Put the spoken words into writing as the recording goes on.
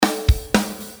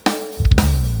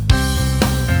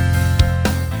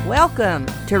Welcome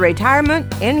to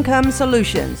Retirement Income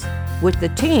Solutions with the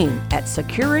team at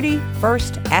Security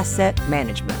First Asset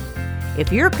Management.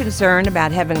 If you're concerned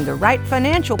about having the right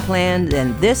financial plan,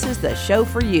 then this is the show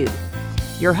for you.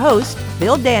 Your hosts,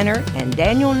 Bill Danner and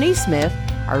Daniel Neesmith,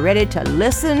 are ready to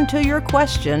listen to your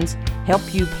questions, help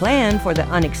you plan for the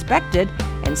unexpected,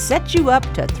 and set you up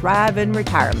to thrive in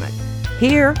retirement.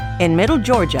 Here in Middle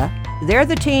Georgia, they're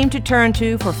the team to turn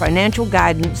to for financial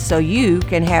guidance so you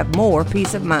can have more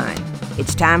peace of mind.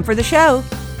 It's time for the show.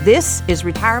 This is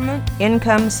Retirement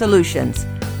Income Solutions.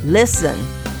 Listen,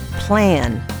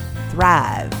 plan,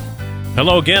 thrive.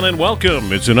 Hello again and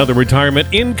welcome. It's another Retirement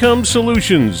Income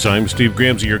Solutions. I'm Steve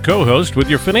Gramsey, your co-host with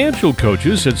your financial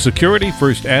coaches at Security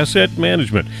First Asset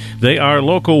Management. They are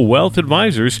local wealth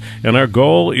advisors, and our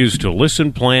goal is to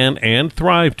listen, plan, and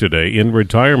thrive today in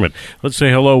retirement. Let's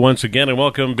say hello once again and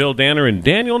welcome Bill Danner and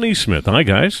Daniel Neesmith. Hi,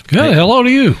 guys. Good. Hello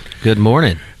to you. Good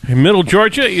morning. Middle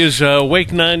Georgia is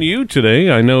waiting on you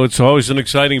today. I know it's always an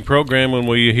exciting program when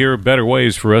we hear better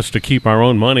ways for us to keep our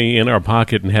own money in our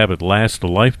pocket and have it last a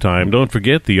lifetime. Don't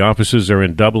forget, the offices are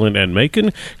in Dublin and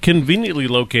Macon, conveniently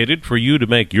located for you to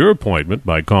make your appointment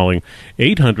by calling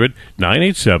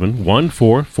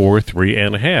 800-987-1443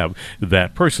 and have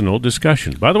that personal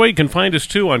discussion. By the way, you can find us,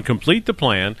 too, on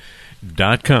CompleteThePlan.com.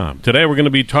 Today we're going to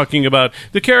be talking about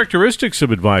the characteristics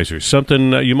of advisors,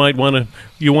 something you might want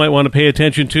to pay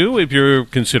attention to if you're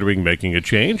considering making a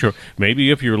change, or maybe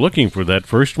if you're looking for that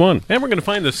first one. And we're going to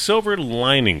find the silver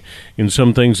lining in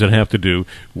some things that have to do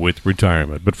with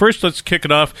retirement. But first, let's kick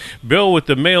it off, Bill, with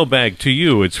the mailbag to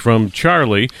you. It's from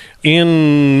Charlie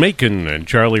in Macon, and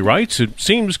Charlie writes, "It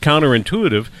seems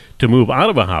counterintuitive to move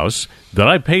out of a house that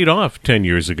I paid off 10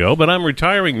 years ago, but I'm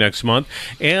retiring next month,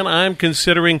 and I'm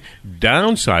considering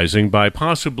downsizing by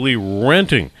possibly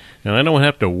renting. And I don't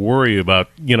have to worry about,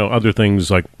 other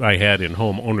things like I had in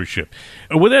home ownership.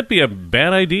 Would that be a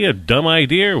bad idea, a dumb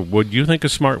idea, or would you think a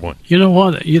smart one?" You know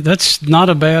what? That's not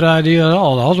a bad idea at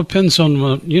all. It all depends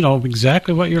on,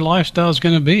 exactly what your lifestyle is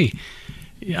going to be.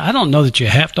 I don't know that you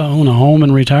have to own a home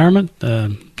in retirement.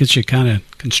 Gets you kind of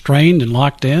constrained and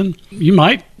locked in. You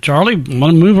might, Charlie,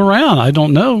 want to move around. I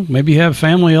don't know. Maybe you have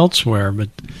family elsewhere. But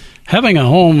having a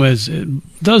home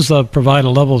does provide a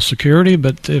level of security.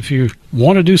 But if you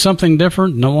want to do something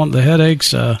different, don't want the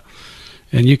headaches, and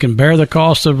you can bear the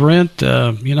cost of rent,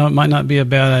 it might not be a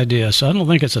bad idea. So I don't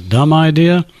think it's a dumb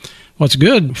idea. What's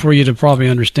good for you to probably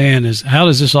understand is, how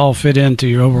does this all fit into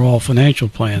your overall financial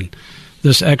plan?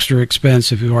 This extra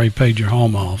expense if you've already paid your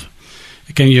home off.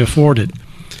 Can you afford it?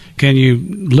 Can you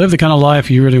live the kind of life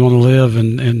you really want to live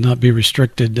and not be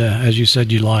restricted, as you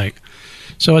said you like?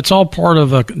 So it's all part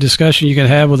of a discussion you can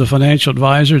have with a financial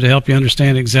advisor to help you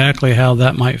understand exactly how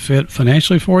that might fit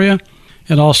financially for you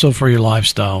and also for your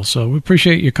lifestyle. So we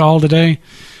appreciate your call today.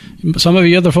 Some of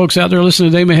you other folks out there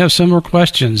listening today may have similar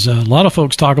questions. A lot of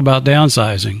folks talk about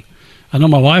downsizing. I know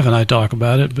my wife and I talk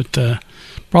about it, but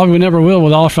probably we never will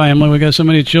with our family. We got so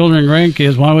many children and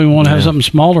grandkids. Why would we want to have something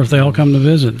smaller if they all come to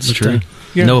visit? That's true.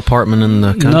 No apartment in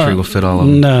the country will fit all of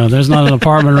them. No, there's not an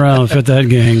apartment around to fit that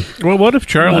gang. Well, what if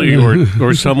Charlie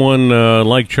or someone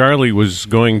like Charlie was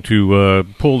going to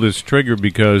pull this trigger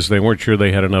because they weren't sure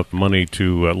they had enough money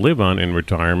to live on in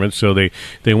retirement, so they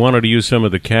wanted to use some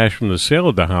of the cash from the sale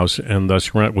of the house and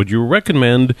thus rent? Would you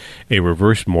recommend a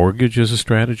reverse mortgage as a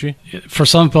strategy? For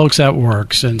some folks, that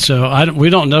works. And so we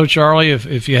don't know, Charlie,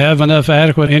 if you have enough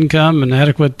adequate income and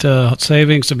adequate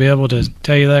savings to be able to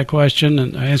tell you that question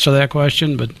and answer that question.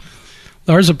 But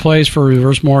there's a place for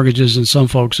reverse mortgages in some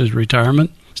folks' retirement.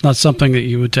 It's not something that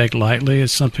you would take lightly.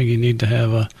 It's something you need to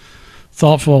have a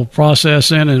thoughtful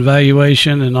process in, and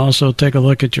evaluation, and also take a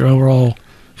look at your overall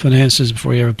finances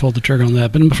before you ever pull the trigger on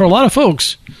that. But for a lot of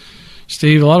folks,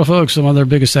 Steve, some of their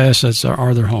biggest assets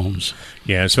are their homes.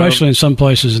 Yeah, especially in some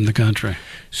places in the country.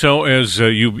 So as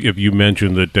you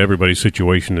mentioned that everybody's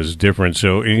situation is different,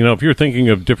 so if you're thinking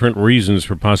of different reasons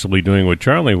for possibly doing what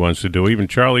Charlie wants to do, even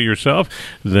Charlie yourself,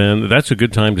 then that's a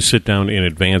good time to sit down in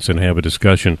advance and have a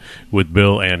discussion with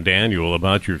Bill and Daniel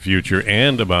about your future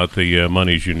and about the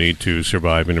monies you need to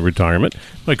survive in retirement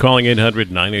by calling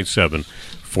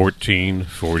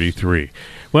 800-987-1443.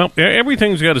 Well,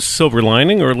 everything's got a silver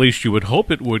lining, or at least you would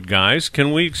hope it would, guys.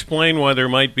 Can we explain why there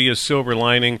might be a silver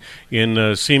lining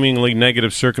in seemingly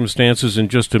negative circumstances in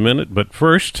just a minute? But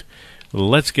first,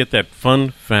 let's get that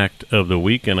fun fact of the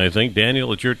week, and I think,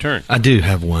 Daniel, it's your turn. I do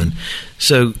have one.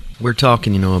 So We're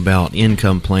talking, about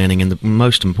income planning, and the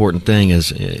most important thing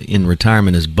is in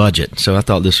retirement is budget. So I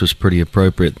thought this was pretty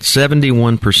appropriate.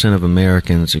 71% of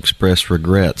Americans express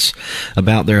regrets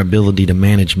about their ability to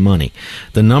manage money.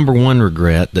 The number one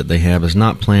regret that they have is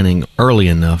not planning early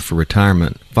enough for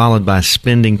retirement, followed by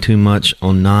spending too much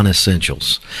on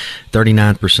non-essentials.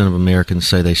 39% of Americans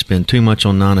say they spend too much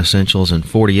on non-essentials, and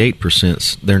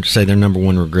 48% say their number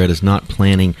one regret is not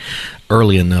planning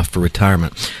early enough for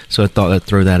retirement. So I thought I'd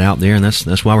throw that out there, and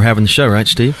that's why we're having the show, right,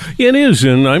 Steve? Yeah, it is,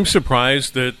 and I'm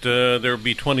surprised that there would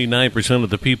be 29% of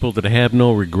the people that have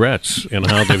no regrets in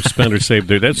how they've spent or saved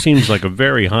their. That seems like a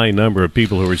very high number of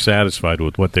people who are satisfied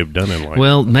with what they've done in life.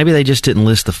 Well, maybe they just didn't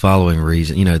list the following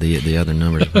reason, the other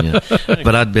numbers.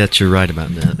 But I'd bet you're right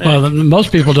about that. Well,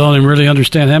 most people don't even really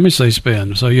understand how much they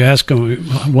spend. So you ask them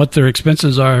what their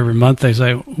expenses are every month, they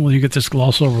say, well, you get this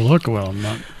gloss over look. Well, I'm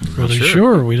not really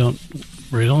sure. We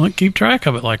don't keep track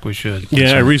of it like we should.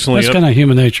 Yeah, so that's kind of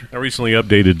human nature. I recently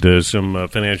updated some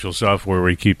financial software where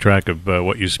you keep track of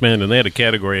what you spend, and they had a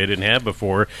category I didn't have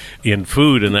before in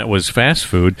food, and that was fast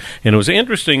food. And it was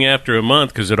interesting after a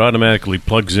month because it automatically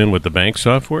plugs in with the bank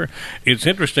software. It's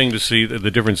interesting to see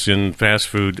the difference in fast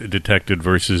food detected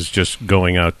versus just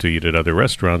going out to eat at other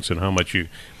restaurants, and how much you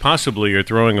possibly are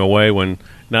throwing away when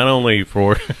not only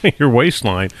for your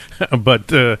waistline, but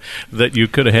that you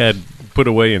could have had put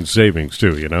away in savings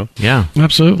too, Yeah,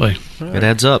 absolutely. It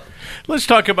adds up. Let's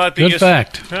talk about the good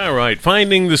fact. All right,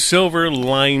 finding the silver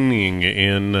lining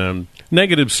in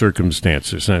negative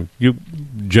circumstances. You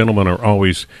gentlemen are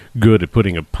always good at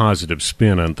putting a positive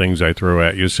spin on things I throw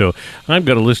at you, so I've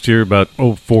got a list here about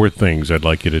 4 things I'd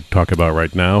like you to talk about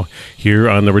right now here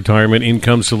on the Retirement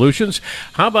Income Solutions.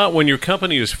 How about when your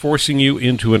company is forcing you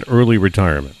into an early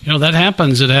retirement? That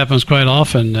happens. It happens quite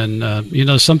often,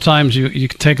 and sometimes you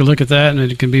can take a look at that,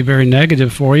 and it can be very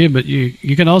negative for you, but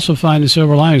you can also find the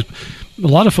silver linings. A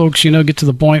lot of folks, get to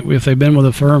the point where if they've been with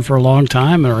a firm for a long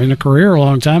time or in a career a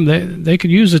long time, they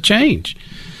could use a change.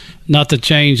 Not that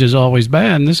change is always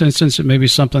bad. In this instance, it may be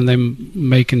something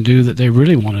they can do that they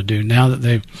really want to do now that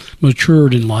they've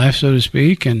matured in life, so to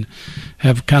speak, and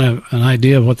have kind of an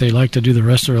idea of what they like to do the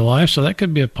rest of their life. So that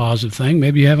could be a positive thing.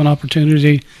 Maybe you have an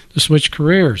opportunity to switch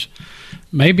careers.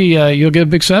 Maybe you'll get a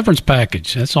big severance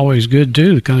package. That's always good,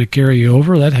 too, to kind of carry you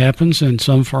over. That happens in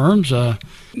some firms.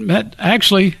 That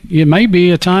actually, it may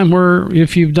be a time where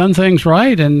if you've done things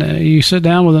right and you sit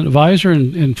down with an advisor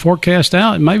and forecast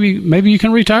out, maybe you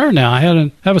can retire now.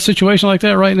 I have a situation like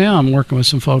that right now. I'm working with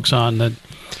some folks on that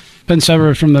been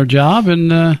severed from their job,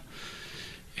 and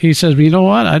he says, well, you know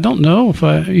what? I don't know if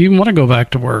I even want to go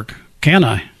back to work. Can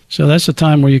I? So that's the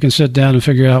time where you can sit down and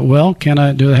figure out, well, do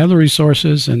I have the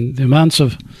resources and the amounts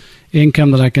of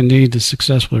income that I can need to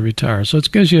successfully retire? So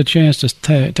it gives you a chance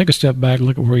to take a step back and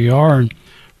look at where you are, and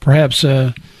perhaps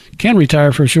can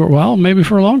retire for a short while, maybe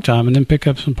for a long time, and then pick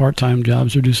up some part-time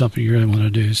jobs or do something you really want to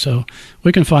do. So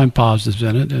we can find positives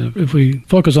in it. If we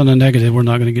focus on the negative, we're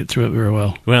not going to get through it very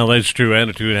well. Well, that's true.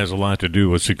 Attitude has a lot to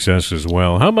do with success as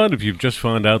well. How about if you've just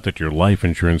found out that your life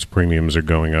insurance premiums are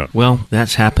going up? Well,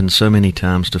 that's happened so many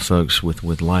times to folks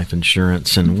with life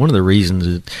insurance, and one of the reasons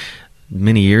is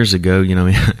many years ago,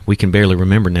 we can barely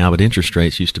remember now, but interest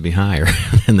rates used to be higher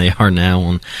than they are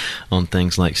now on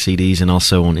things like CDs and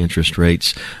also on interest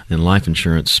rates and life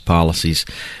insurance policies.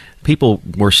 People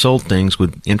were sold things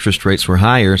with interest rates were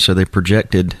higher, so they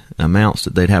projected amounts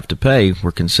that they'd have to pay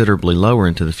were considerably lower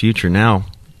into the future. Now,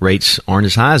 rates aren't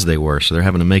as high as they were, so they're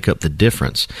having to make up the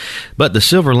difference. But the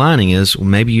silver lining is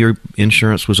maybe your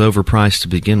insurance was overpriced to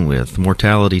begin with.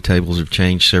 Mortality tables have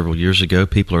changed several years ago.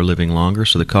 People are living longer,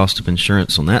 so the cost of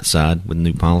insurance on that side with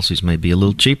new policies may be a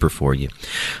little cheaper for you.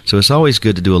 So it's always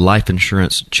good to do a life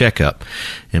insurance checkup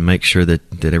and make sure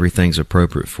that everything's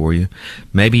appropriate for you.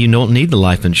 Maybe you don't need the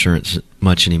life insurance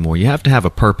much anymore. You have to have a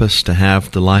purpose to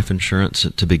have the life insurance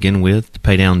to begin with, to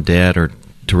pay down debt or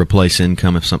to replace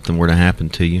income if something were to happen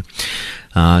to you.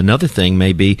 Another thing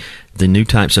may be the new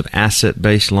types of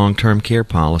asset-based long-term care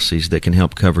policies that can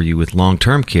help cover you with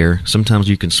long-term care. Sometimes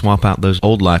you can swap out those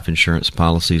old life insurance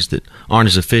policies that aren't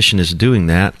as efficient as doing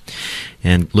that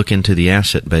and look into the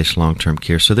asset-based long-term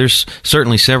care. So there's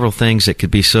certainly several things that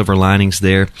could be silver linings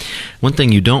there. One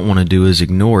thing you don't want to do is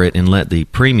ignore it and let the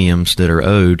premiums that are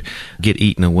owed get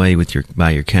eaten away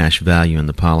by your cash value in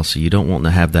the policy. You don't want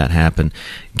to have that happen.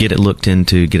 Get it looked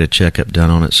into, get a checkup done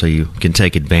on it so you can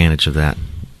take advantage of that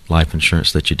life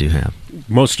insurance that you do have.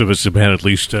 Most of us have had at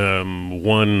least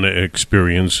one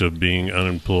experience of being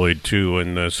unemployed too,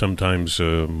 and sometimes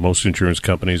most insurance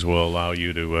companies will allow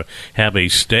you to have a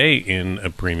stay in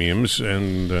premiums,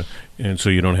 and And so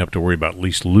you don't have to worry about at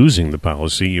least losing the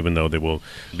policy, even though they will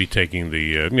be taking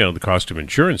the the cost of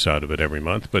insurance out of it every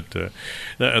month. But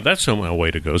that's a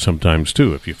way to go sometimes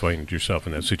too, if you find yourself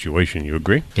in that situation. You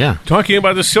agree? Yeah. Talking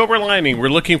about the silver lining, we're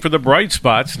looking for the bright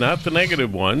spots, not the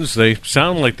negative ones. They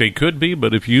sound like they could be,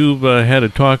 but if you've had a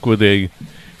talk with a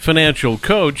financial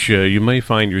coach, you may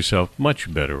find yourself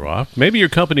much better off. Maybe your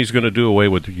company's going to do away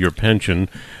with your pension,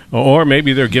 or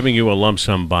maybe they're giving you a lump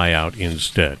sum buyout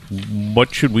instead.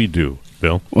 What should we do,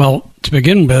 Bill? Well, to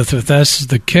begin with, if that's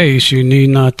the case, you need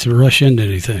not to rush into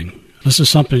anything. This is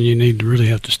something you need to really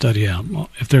have to study out.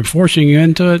 If they're forcing you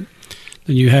into it,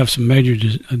 then you have some major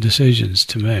decisions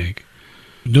to make.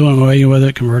 Doing away with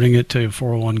it, converting it to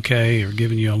 401k, or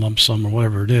giving you a lump sum or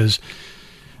whatever it is,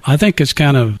 I think it's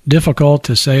kind of difficult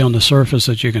to say on the surface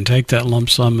that you can take that lump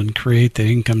sum and create the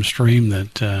income stream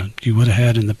that you would have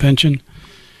had in the pension.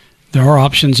 There are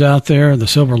options out there, the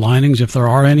silver linings, if there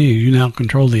are any. You now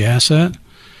control the asset.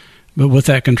 But with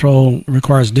that control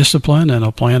requires discipline and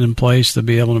a plan in place to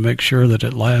be able to make sure that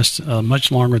it lasts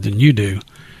much longer than you do.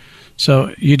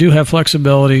 So you do have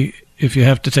flexibility. If you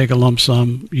have to take a lump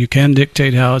sum, you can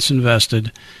dictate how it's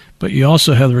invested, but you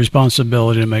also have the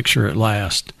responsibility to make sure it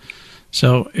lasts.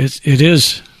 So it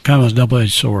is kind of a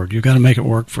double-edged sword. You've got to make it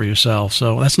work for yourself.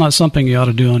 So that's not something you ought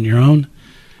to do on your own.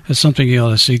 It's something you ought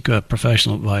to seek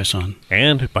professional advice on.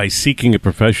 And by seeking a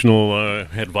professional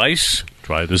advice,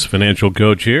 try this financial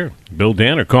coach here, Bill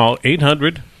Danner. Call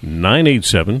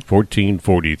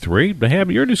 800-987-1443 to have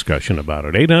your discussion about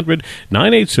it.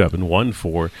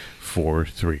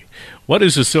 800-987-1443. What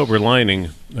is the silver lining,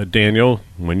 Daniel,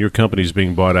 when your company's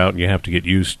being bought out and you have to get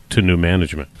used to new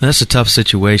management? That's a tough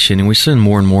situation, and we're seeing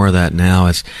more and more of that now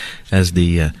as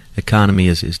the economy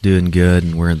is doing good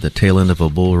and we're at the tail end of a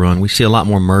bull run. We see a lot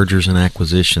more mergers and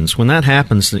acquisitions. When that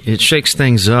happens, it shakes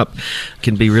things up. It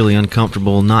can be really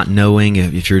uncomfortable not knowing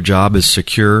if your job is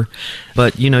secure.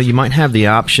 But, you might have the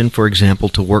option, for example,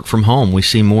 to work from home. We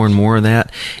see more and more of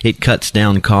that. It cuts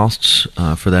down costs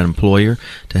for that employer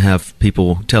to have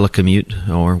people telecommute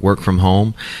or work from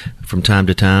home from time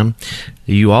to time.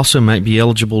 You also might be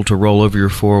eligible to roll over your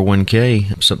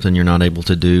 401k, something you're not able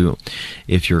to do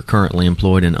if you're currently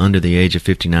employed and under the age of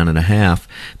 59 and a half.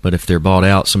 But if they're bought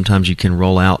out, sometimes you can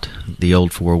roll out the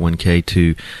old 401k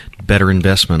to better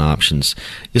investment options.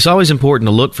 It's always important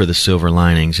to look for the silver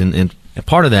linings, and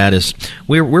part of that is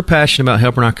we're passionate about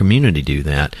helping our community do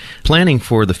that. Planning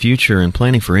for the future and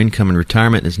planning for income and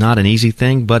retirement is not an easy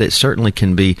thing, but it certainly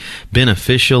can be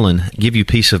beneficial and give you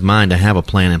peace of mind to have a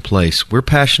plan in place. We're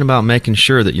passionate about making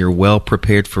sure that you're well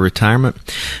prepared for retirement.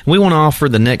 We want to offer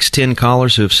the next 10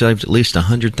 callers who have saved at least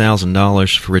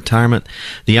 $100,000 for retirement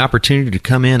the opportunity to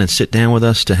come in and sit down with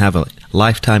us to have a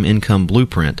lifetime income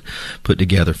blueprint put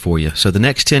together for you. So the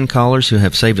next 10 callers who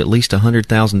have saved at least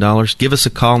 $100,000, give us a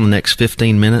call in the next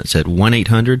 15 minutes at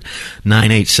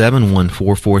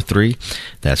 1-800-987-1443.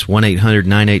 That's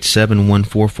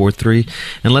 1-800-987-1443.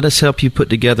 And let us help you put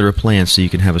together a plan so you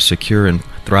can have a secure and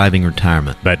thriving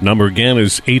retirement. That number again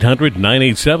is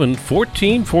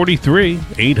 800-987-1443.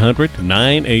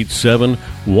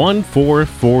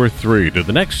 800-987-1443. To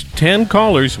the next 10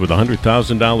 callers with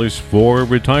 $100,000 for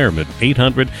retirement.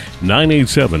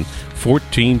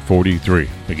 800-987-1443.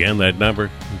 Again, that number,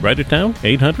 write it down,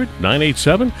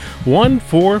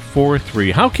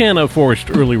 800-987-1443. How can a forced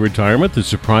early retirement that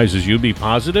surprises you be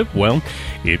positive? Well,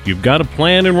 if you've got a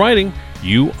plan in writing,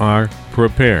 you are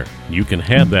prepared. You can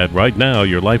have that right now,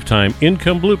 your lifetime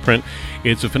income blueprint.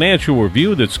 It's a financial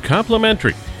review that's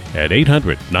complimentary at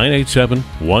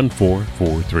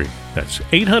 800-987-1443. That's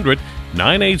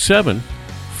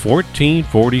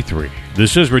 800-987-1443.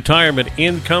 This is Retirement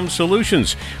Income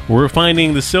Solutions. We're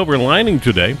finding the silver lining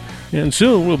today, and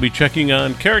soon we'll be checking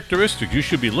on characteristics you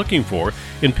should be looking for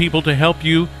in people to help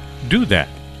you do that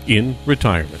in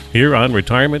retirement. Here on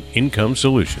Retirement Income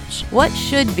Solutions. What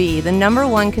should be the number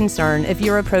one concern if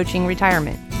you're approaching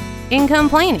retirement? Income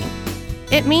planning.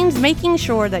 It means making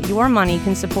sure that your money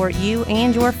can support you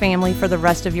and your family for the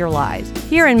rest of your lives.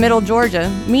 Here in Middle Georgia,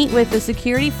 meet with the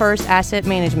Security First Asset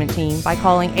Management team by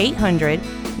calling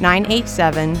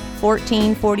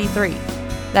 800-987-1443.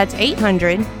 That's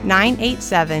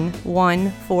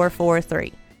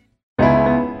 800-987-1443.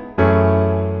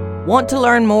 Want to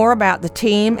learn more about the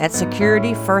team at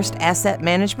Security First Asset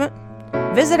Management?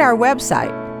 Visit our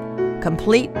website,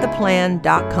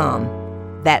 CompleteThePlan.com.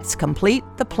 That's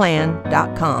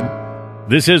CompleteThePlan.com.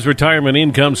 This is Retirement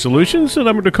Income Solutions. The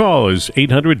number to call is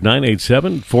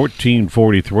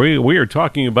 800-987-1443. We are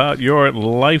talking about your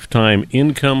lifetime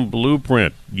income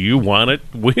blueprint. You want it?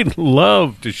 We'd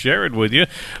love to share it with you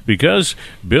because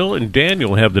Bill and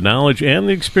Daniel have the knowledge and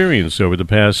the experience over the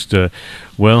past,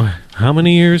 How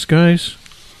many years, guys?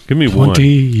 Give me 20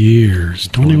 years.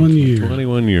 21 years.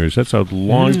 21 years. That's a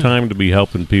long time to be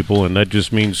helping people, and that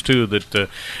just means, too, that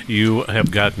you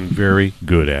have gotten very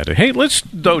good at it. Hey, let's,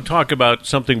 though, talk about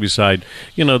something beside,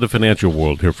 the financial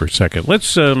world here for a second.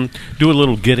 Let's do a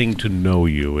little getting to know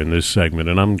you in this segment,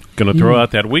 and I'm going to throw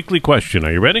out that weekly question.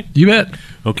 Are you ready? You bet.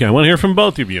 Okay, I want to hear from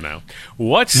both of you now.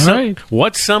 What's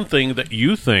something that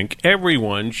you think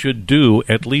everyone should do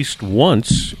at least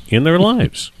once in their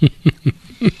lives?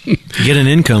 Get an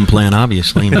income plan,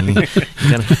 obviously. I mean,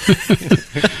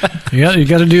 you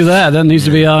got to do that. That needs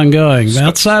to be ongoing.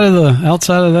 Outside of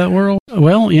that world,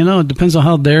 well, it depends on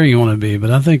how daring you want to be. But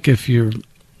I think if you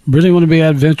really want to be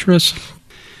adventurous,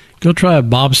 go try a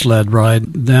bobsled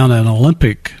ride down an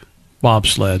Olympic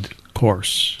bobsled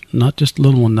course, not just a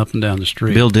little one up and down the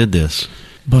street. Bill did this,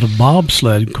 but a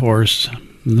bobsled course.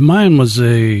 Mine was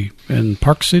in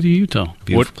Park City, Utah.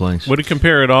 Beautiful place. Would it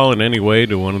compare at all in any way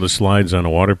to one of the slides on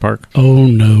a water park? Oh,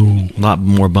 no. A lot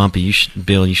more bumpy.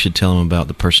 Bill, you should tell him about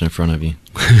the person in front of you.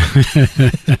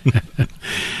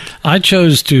 I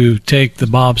chose to take the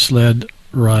bobsled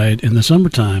ride in the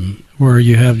summertime where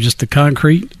you have just the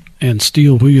concrete and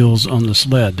steel wheels on the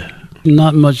sled.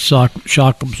 Not much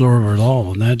shock absorber at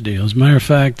all in that deal. As a matter of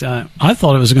fact, I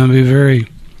thought it was going to be very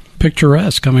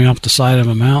picturesque coming off the side of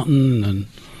a mountain and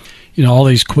all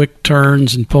these quick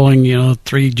turns and pulling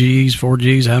 3 Gs, 4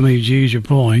 Gs, how many Gs you're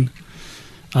pulling.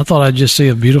 I thought I'd just see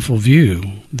a beautiful view.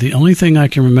 The only thing I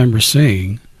can remember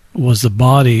seeing was the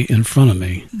body in front of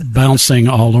me bouncing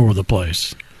all over the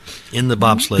place in the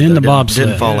bobsled.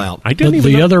 Didn't fall out. I didn't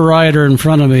even the other rider in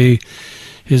front of me,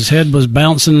 his head was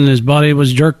bouncing and his body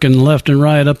was jerking left and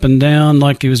right, up and down,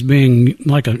 like he was being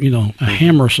like a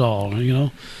hammer saw.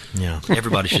 Yeah,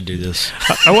 everybody should do this.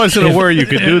 I wasn't aware you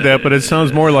could do that, but it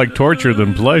sounds more like torture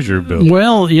than pleasure, Bill.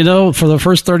 Well, for the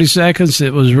first 30 seconds,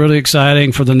 it was really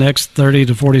exciting. For the next 30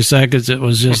 to 40 seconds, it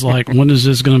was just like, when is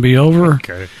this going to be over?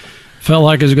 Okay. Felt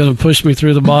like it was going to push me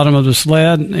through the bottom of the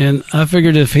sled, and I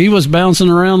figured if he was bouncing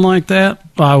around like that,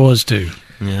 I was too.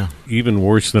 Yeah. Even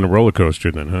worse than a roller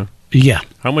coaster then, huh? Yeah.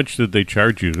 How much did they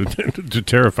charge you to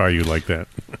terrify you like that?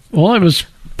 Well, it was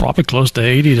probably close to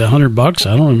 $80 to $100.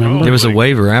 I don't remember. There was a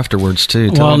waiver afterwards too.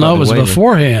 Well, no, it was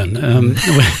beforehand.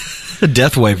 A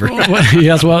death waiver.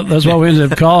 Yeah, that's what we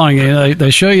ended up calling it. They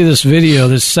show you this video,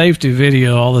 this safety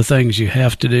video, all the things you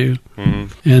have to do,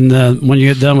 and when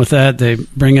you get done with that, they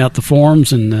bring out the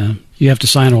forms and you have to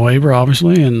sign a waiver,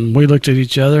 obviously. And we looked at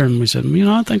each other and we said,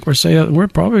 I think we're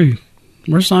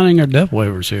signing our death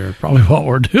waivers here. Probably what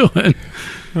we're doing.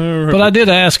 But I did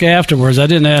ask afterwards. I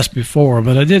didn't ask before,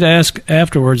 but I did ask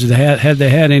afterwards had they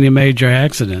had any major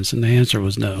accidents, and the answer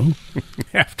was no.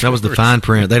 That was the fine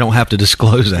print. They don't have to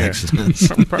disclose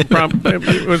accidents.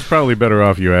 It was probably better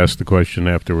off you asked the question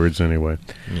afterwards anyway.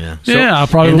 Yeah. I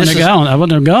probably wouldn't have gone. I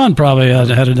wouldn't have gone probably had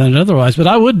I done it otherwise. But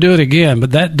I would do it again.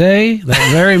 But that day,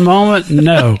 that very moment,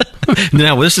 no.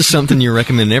 Now, this is something you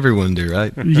recommend everyone do,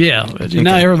 right? Yeah.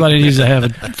 Now everybody needs to have a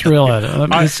thrill at it.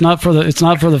 It's not for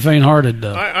the faint-hearted,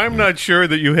 though. I'm not sure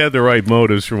that you had the right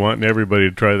motives for wanting everybody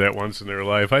to try that once in their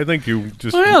life. I think you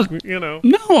just,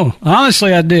 No,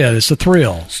 honestly, I did. It's a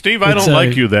thrill. Steve, I don't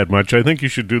like you that much. I think you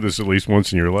should do this at least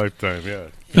once in your lifetime, yeah.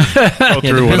 It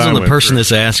depends on the person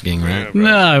that's asking, right?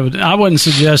 Yeah, right. No, I wouldn't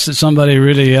suggest that somebody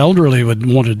really elderly would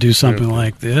want to do something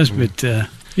like this, but I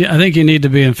think you need to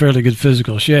be in fairly good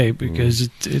physical shape because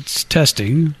it's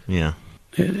testing. Yeah.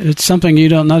 It's something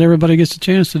not everybody gets a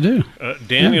chance to do.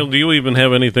 Daniel, do you even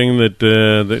have anything that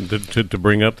to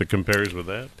bring up that compares with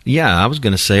that? Yeah, I was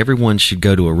going to say everyone should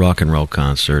go to a rock and roll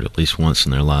concert at least once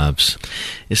in their lives.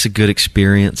 It's a good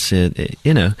experience.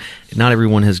 Not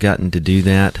everyone has gotten to do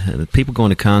that. People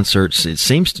going to concerts, it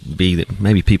seems to be that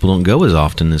maybe people don't go as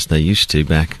often as they used to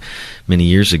back many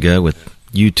years ago with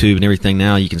YouTube and everything.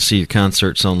 Now you can see your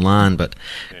concerts online, but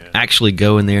actually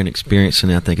go in there and experience it,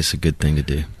 I think it's a good thing to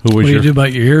do. What do you do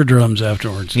about your eardrums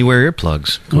afterwards? You wear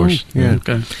earplugs, of course. Yeah.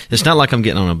 Okay. It's not like I'm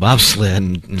getting on a bobsled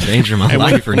and endangering my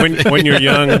life. When you're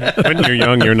young,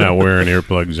 you're not wearing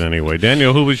earplugs anyway.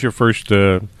 Daniel, who was your first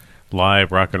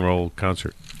live rock and roll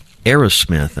concert?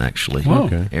 Aerosmith, actually. Whoa.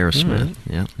 Okay. Aerosmith,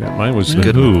 yeah. Mine was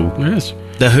The Who. Yes.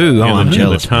 The Who. I'm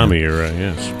jealous. The Tommy era,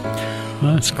 yes.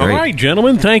 That's great. All right,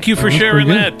 gentlemen, thank you for sharing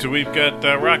that. We've got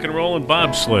rock and roll and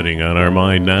bobsledding on our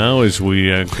mind now as we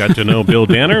got to know Bill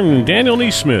Danner and Daniel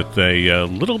Neesmith a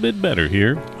little bit better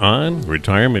here on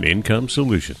Retirement Income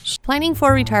Solutions. Planning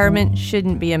for retirement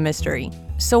shouldn't be a mystery.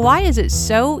 So why is it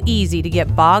so easy to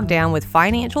get bogged down with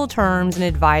financial terms and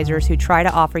advisors who try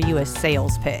to offer you a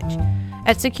sales pitch?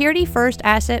 At Security First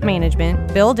Asset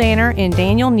Management, Bill Danner and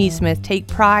Daniel Neesmith take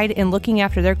pride in looking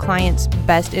after their clients'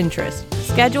 best interests.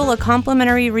 Schedule a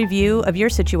complimentary review of your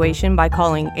situation by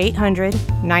calling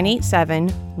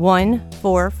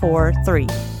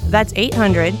 800-987-1443. That's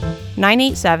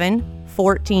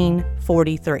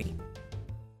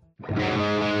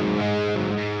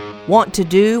 800-987-1443. Want to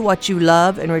do what you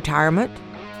love in retirement?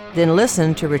 Then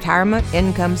listen to Retirement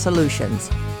Income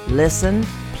Solutions. Listen,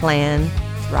 plan,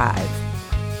 thrive.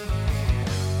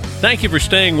 Thank you for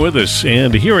staying with us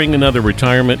and hearing another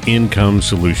Retirement Income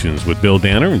Solutions with Bill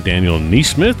Danner and Daniel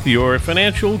Neesmith, your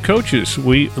financial coaches.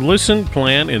 We listen,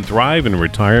 plan, and thrive in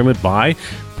retirement by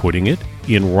putting it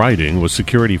in writing with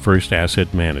Security First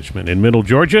Asset Management in Middle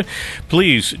Georgia.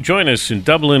 Please join us in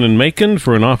Dublin and Macon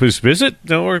for an office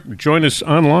visit, or join us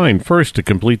online first at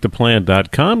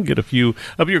CompleteThePlan.com. Get a few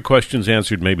of your questions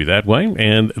answered maybe that way,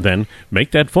 and then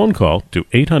make that phone call to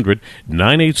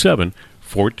 800-987-1443.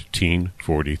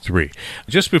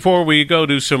 Just before we go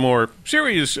to some more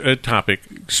serious topic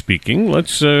speaking,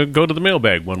 let's go to the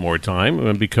mailbag one more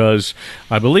time, because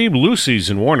I believe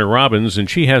Lucy's in Warner Robins, and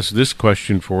she has this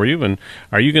question for you. And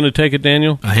are you going to take it,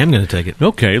 Daniel? I am going to take it.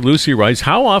 Okay. Lucy writes,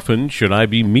 how often should I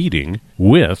be meeting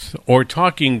with or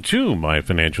talking to my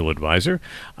financial advisor?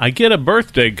 I get a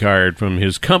birthday card from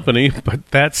his company, but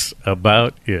that's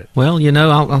about it. Well,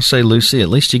 I'll say, Lucy, at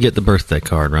least you get the birthday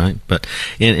card, right? But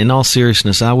in all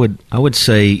seriousness, I would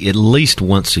say at least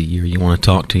once a year you want to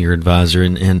talk to your advisor,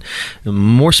 and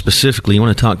more specifically, you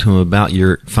want to talk to him about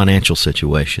your financial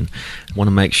situation. You want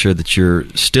to make sure that you're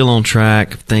still on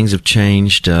track. If things have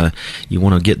changed, you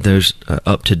want to get those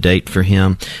up to date for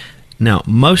him. Now,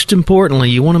 most importantly,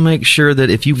 you want to make sure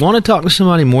that if you want to talk to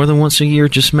somebody more than once a year,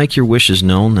 just make your wishes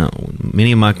known. Now,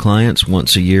 many of my clients,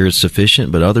 once a year is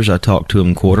sufficient, but others I talk to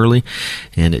them quarterly,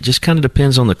 and it just kind of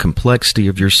depends on the complexity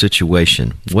of your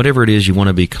situation. Whatever it is, you want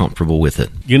to be comfortable with it.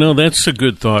 That's a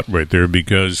good thought right there,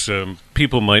 because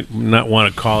people might not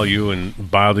want to call you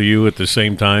and bother you at the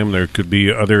same time. There could be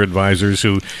other advisors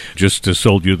who just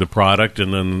sold you the product,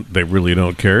 and then they really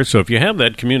don't care. So if you have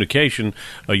that communication,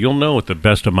 you'll know what the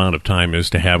best amount of time is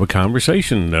to have a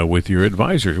conversation with your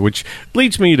advisor, which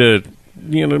leads me to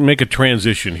make a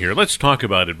transition here. Let's talk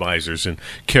about advisors and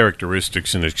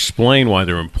characteristics and explain why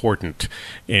they're important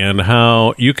and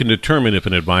how you can determine if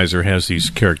an advisor has these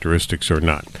characteristics or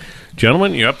not.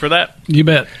 Gentlemen, you up for that? You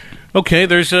bet. Okay,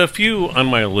 there's a few on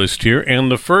my list here,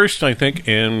 and the first, I think,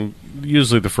 and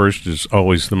usually the first is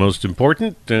always the most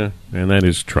important, and that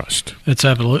is trust. It's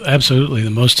absolutely the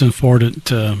most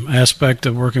important aspect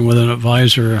of working with an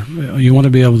advisor. You want to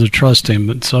be able to trust him,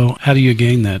 but so how do you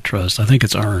gain that trust? I think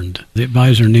it's earned. The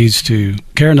advisor needs to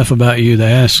care enough about you to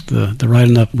ask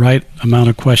the right amount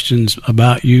of questions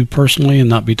about you personally, and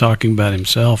not be talking about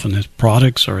himself and his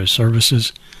products or his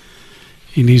services.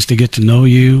 He needs to get to know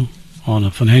you on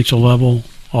a financial level,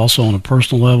 also on a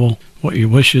personal level, what your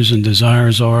wishes and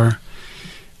desires are.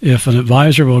 If an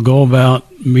advisor will go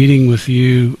about meeting with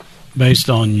you based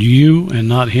on you and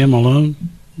not him alone,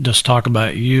 just talk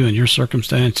about you and your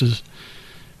circumstances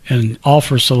and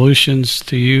offer solutions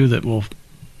to you that will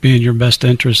be in your best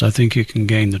interest, I think you can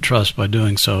gain the trust by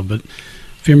doing so. But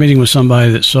if you're meeting with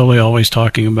somebody that's solely always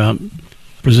talking about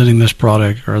presenting this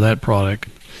product or that product,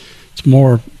 it's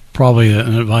more probably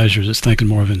an advisor that's thinking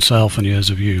more of himself than he is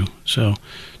of you. So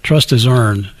trust is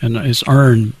earned, and it's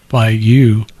earned by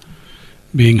you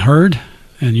being heard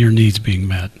and your needs being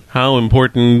met. How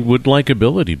important would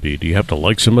likability be? Do you have to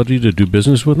like somebody to do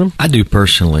business with them? I do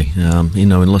personally.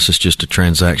 Unless it's just a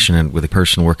transaction with a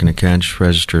person working a cash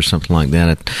register or something like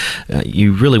that,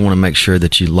 you really want to make sure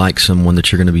that you like someone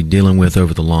that you're going to be dealing with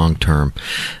over the long term.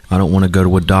 I don't want to go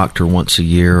to a doctor once a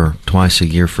year or twice a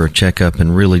year for a checkup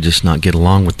and really just not get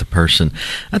along with the person.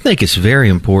 I think it's very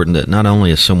important that not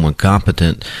only is someone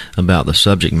competent about the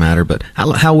subject matter, but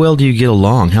how well do you get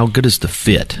along? How good is the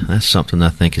fit? That's something I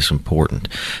think is important.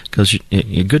 Because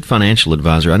a good financial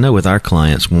advisor, I know with our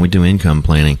clients, when we do income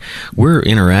planning, we're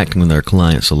interacting with our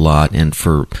clients a lot and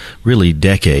for really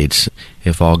decades,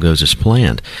 if all goes as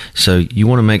planned. So you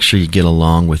want to make sure you get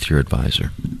along with your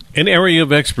advisor. An area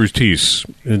of expertise,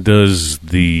 does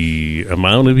the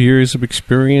amount of years of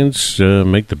experience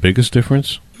make the biggest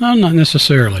difference? No, not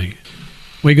necessarily.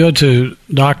 We go to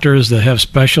doctors that have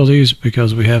specialties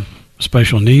because we have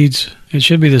special needs. It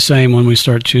should be the same when we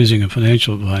start choosing a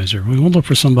financial advisor. We want to look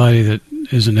for somebody that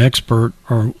is an expert,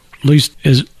 or at least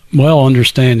is well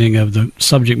understanding of the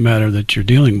subject matter that you're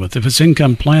dealing with. If it's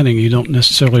income planning, you don't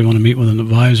necessarily want to meet with an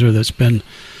advisor that's been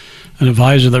an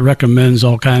advisor that recommends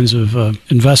all kinds of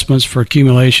investments for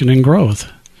accumulation and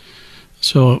growth.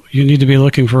 So you need to be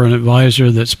looking for an advisor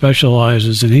that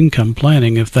specializes in income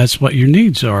planning if that's what your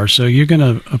needs are. So you're going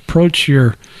to approach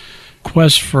your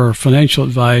quest for financial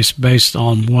advice based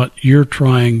on what you're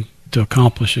trying to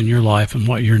accomplish in your life and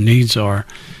what your needs are.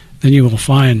 Then you will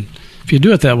find, if you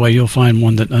do it that way, you'll find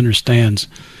one that understands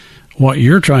what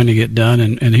you're trying to get done,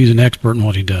 and he's an expert in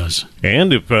what he does.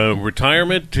 And if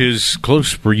retirement is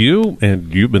close for you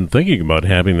and you've been thinking about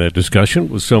having that discussion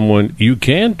with someone you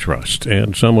can trust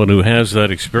and someone who has that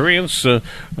experience,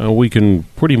 we can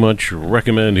pretty much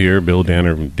recommend here Bill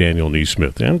Danner and Daniel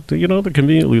Neesmith. And, they're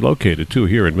conveniently located, too,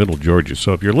 here in Middle Georgia.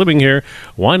 So if you're living here,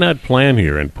 why not plan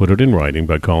here and put it in writing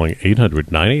by calling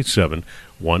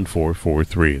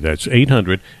 800-987-1443. That's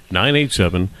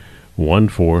 800-987-1443.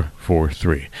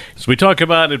 1443. So we talk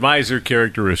about advisor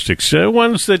characteristics,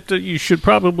 ones that you should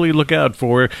probably look out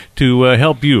for to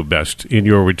help you best in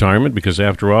your retirement, because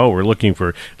after all, we're looking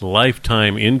for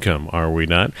lifetime income, are we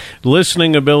not?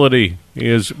 Listening ability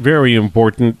is very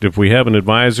important. If we have an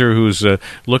advisor who's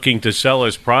looking to sell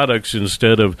us products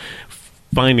instead of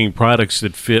finding products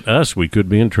that fit us, we could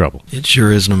be in trouble. It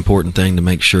sure is an important thing to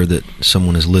make sure that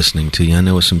someone is listening to you. I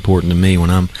know it's important to me when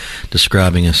I'm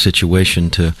describing a situation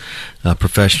to a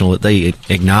professional that they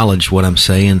acknowledge what I'm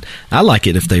saying. I like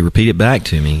it if they repeat it back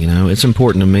to me. It's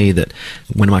important to me that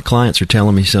when my clients are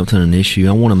telling me something, an issue,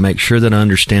 I want to make sure that I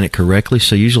understand it correctly.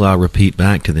 So usually I'll repeat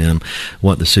back to them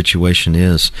what the situation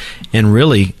is. And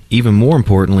really, even more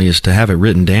importantly, is to have it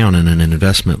written down in an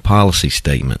investment policy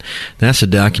statement. That's a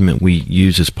document we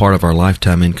use as part of our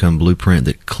lifetime income blueprint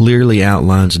that clearly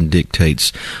outlines and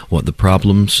dictates what the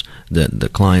problems that the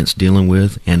client's dealing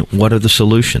with and what are the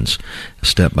solutions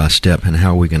step by step and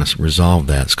how are we going to resolve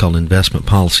that. It's called an investment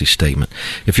policy statement.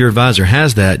 If your advisor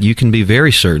has that, you can be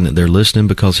very certain that they're listening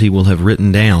because he will have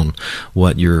written down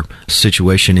what your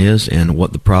situation is and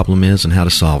what the problem is and how to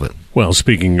solve it. Well,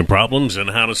 speaking of problems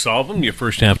and how to solve them, you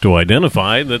first have to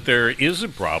identify that there is a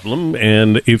problem,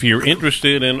 and if you're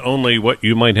interested in only what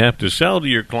you might have to sell to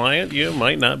your client, you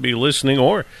might not be listening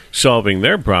or solving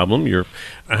their problem.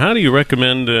 How do you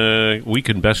recommend we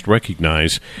can best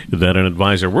recognize that an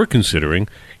advisor we're considering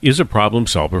is a problem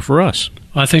solver for us?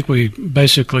 I think we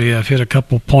basically have hit a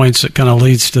couple points that kind of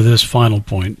leads to this final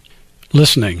point.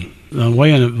 Listening. The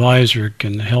way an advisor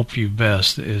can help you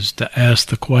best is to ask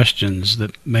the questions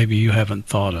that maybe you haven't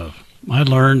thought of. I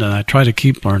learned, and I try to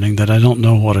keep learning, that I don't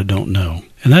know what I don't know.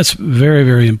 And that's very,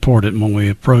 very important when we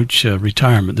approach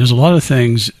retirement. There's a lot of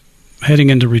things heading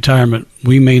into retirement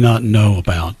we may not know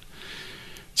about.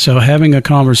 So having a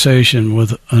conversation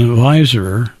with an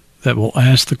advisor that will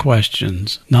ask the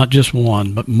questions, not just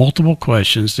one, but multiple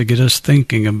questions to get us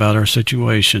thinking about our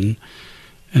situation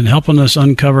and helping us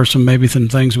uncover some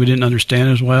things we didn't understand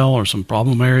as well, or some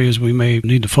problem areas we may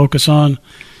need to focus on.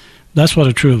 That's what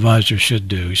a true advisor should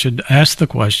do. He should ask the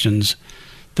questions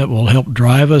that will help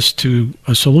drive us to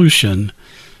a solution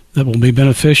that will be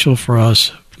beneficial for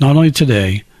us, not only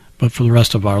today, but for the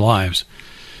rest of our lives.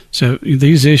 So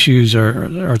these issues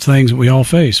are things that we all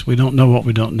face. We don't know what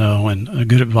we don't know, and a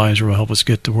good advisor will help us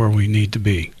get to where we need to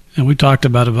be. And we talked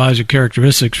about advisor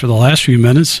characteristics for the last few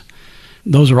minutes.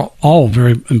 Those are all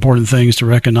very important things to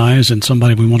recognize in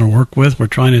somebody we want to work with. We're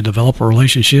trying to develop a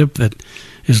relationship that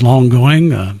is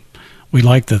long-going. We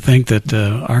like to think that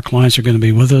our clients are going to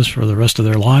be with us for the rest of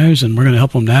their lives, and we're going to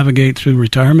help them navigate through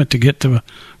retirement to get to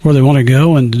where they want to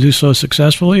go and to do so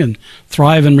successfully and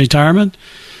thrive in retirement.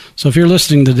 So if you're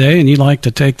listening today and you'd like to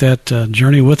take that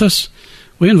journey with us,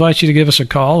 we invite you to give us a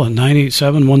call at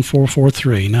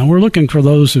 987-1443. Now, we're looking for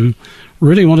those who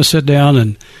really want to sit down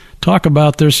and talk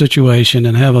about their situation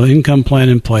and have an income plan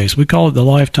in place. We call it the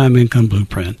Lifetime Income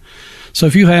Blueprint. So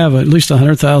if you have at least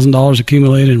 $100,000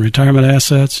 accumulated in retirement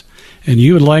assets and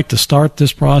you would like to start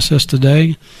this process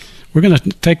today, we're going to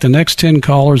take the next 10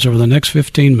 callers over the next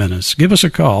 15 minutes. Give us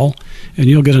a call, and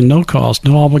you'll get a no-cost,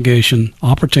 no-obligation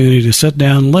opportunity to sit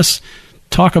down. Let's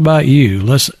talk about you.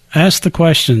 Let's ask the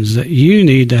questions that you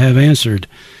need to have answered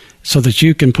so that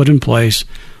you can put in place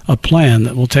a plan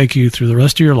that will take you through the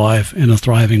rest of your life in a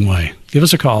thriving way. Give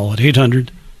us a call at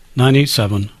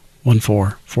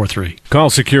 800-987-1443. Call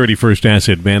Security First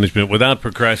Asset Management without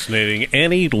procrastinating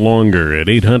any longer at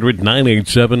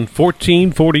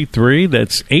 800-987-1443.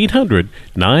 That's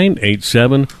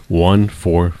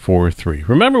 800-987-1443.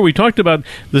 Remember, we talked about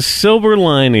the silver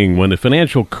lining when the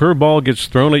financial curveball gets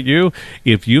thrown at you.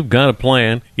 If you've got a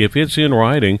plan, if it's in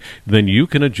writing, then you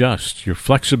can adjust. Your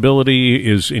flexibility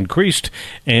is increased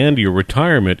and your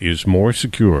retirement is more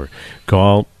secure.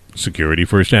 Call Security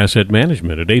First Asset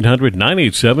Management at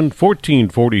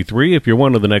 800-987-1443. If you're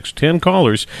one of the next 10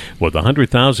 callers with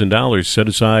 $100,000 set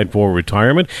aside for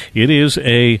retirement, it is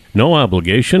a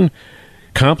no-obligation,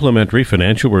 complimentary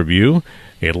financial review,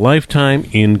 a lifetime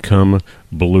income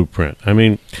blueprint. I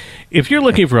mean, if you're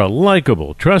looking for a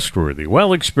likable, trustworthy,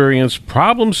 well-experienced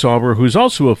problem solver who's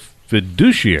also a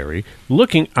fiduciary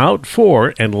looking out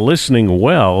for and listening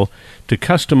well to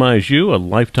customize you a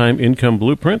lifetime income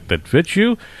blueprint that fits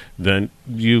you, then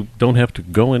you don't have to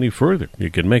go any further. You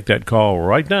can make that call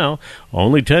right now.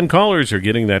 Only 10 callers are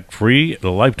getting that free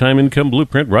lifetime income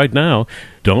blueprint right now.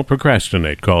 Don't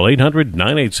procrastinate. Call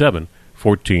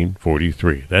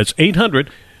 800-987-1443. That's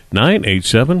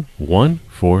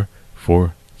 800-987-1443.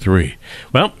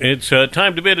 Well, it's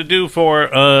time to bid adieu for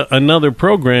another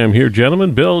program here,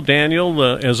 gentlemen. Bill, Daniel,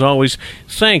 as always,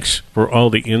 thanks for all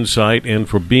the insight and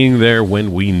for being there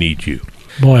when we need you.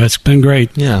 Boy, it's been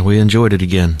great. Yeah, we enjoyed it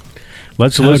again.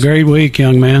 Let's Have a great week,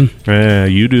 young man.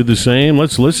 You do the same.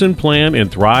 Let's listen, plan,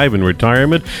 and thrive in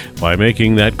retirement by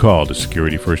making that call to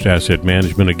Security First Asset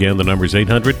Management. Again, the number is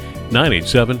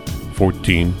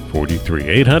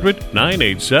 800-987-1443.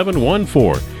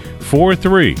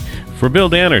 800-987-1443. For Bill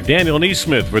Danner, Daniel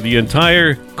Neesmith, for the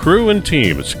entire crew and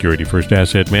team at Security First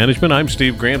Asset Management, I'm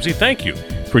Steve Gramsci. Thank you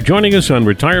for joining us on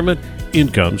Retirement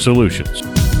Income Solutions.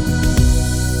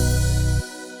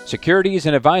 Securities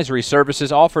and advisory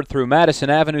services offered through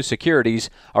Madison Avenue Securities,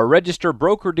 a registered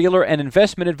broker-dealer and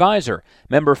investment advisor,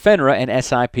 member FINRA and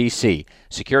SIPC.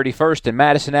 Security First and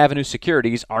Madison Avenue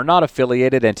Securities are not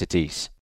affiliated entities.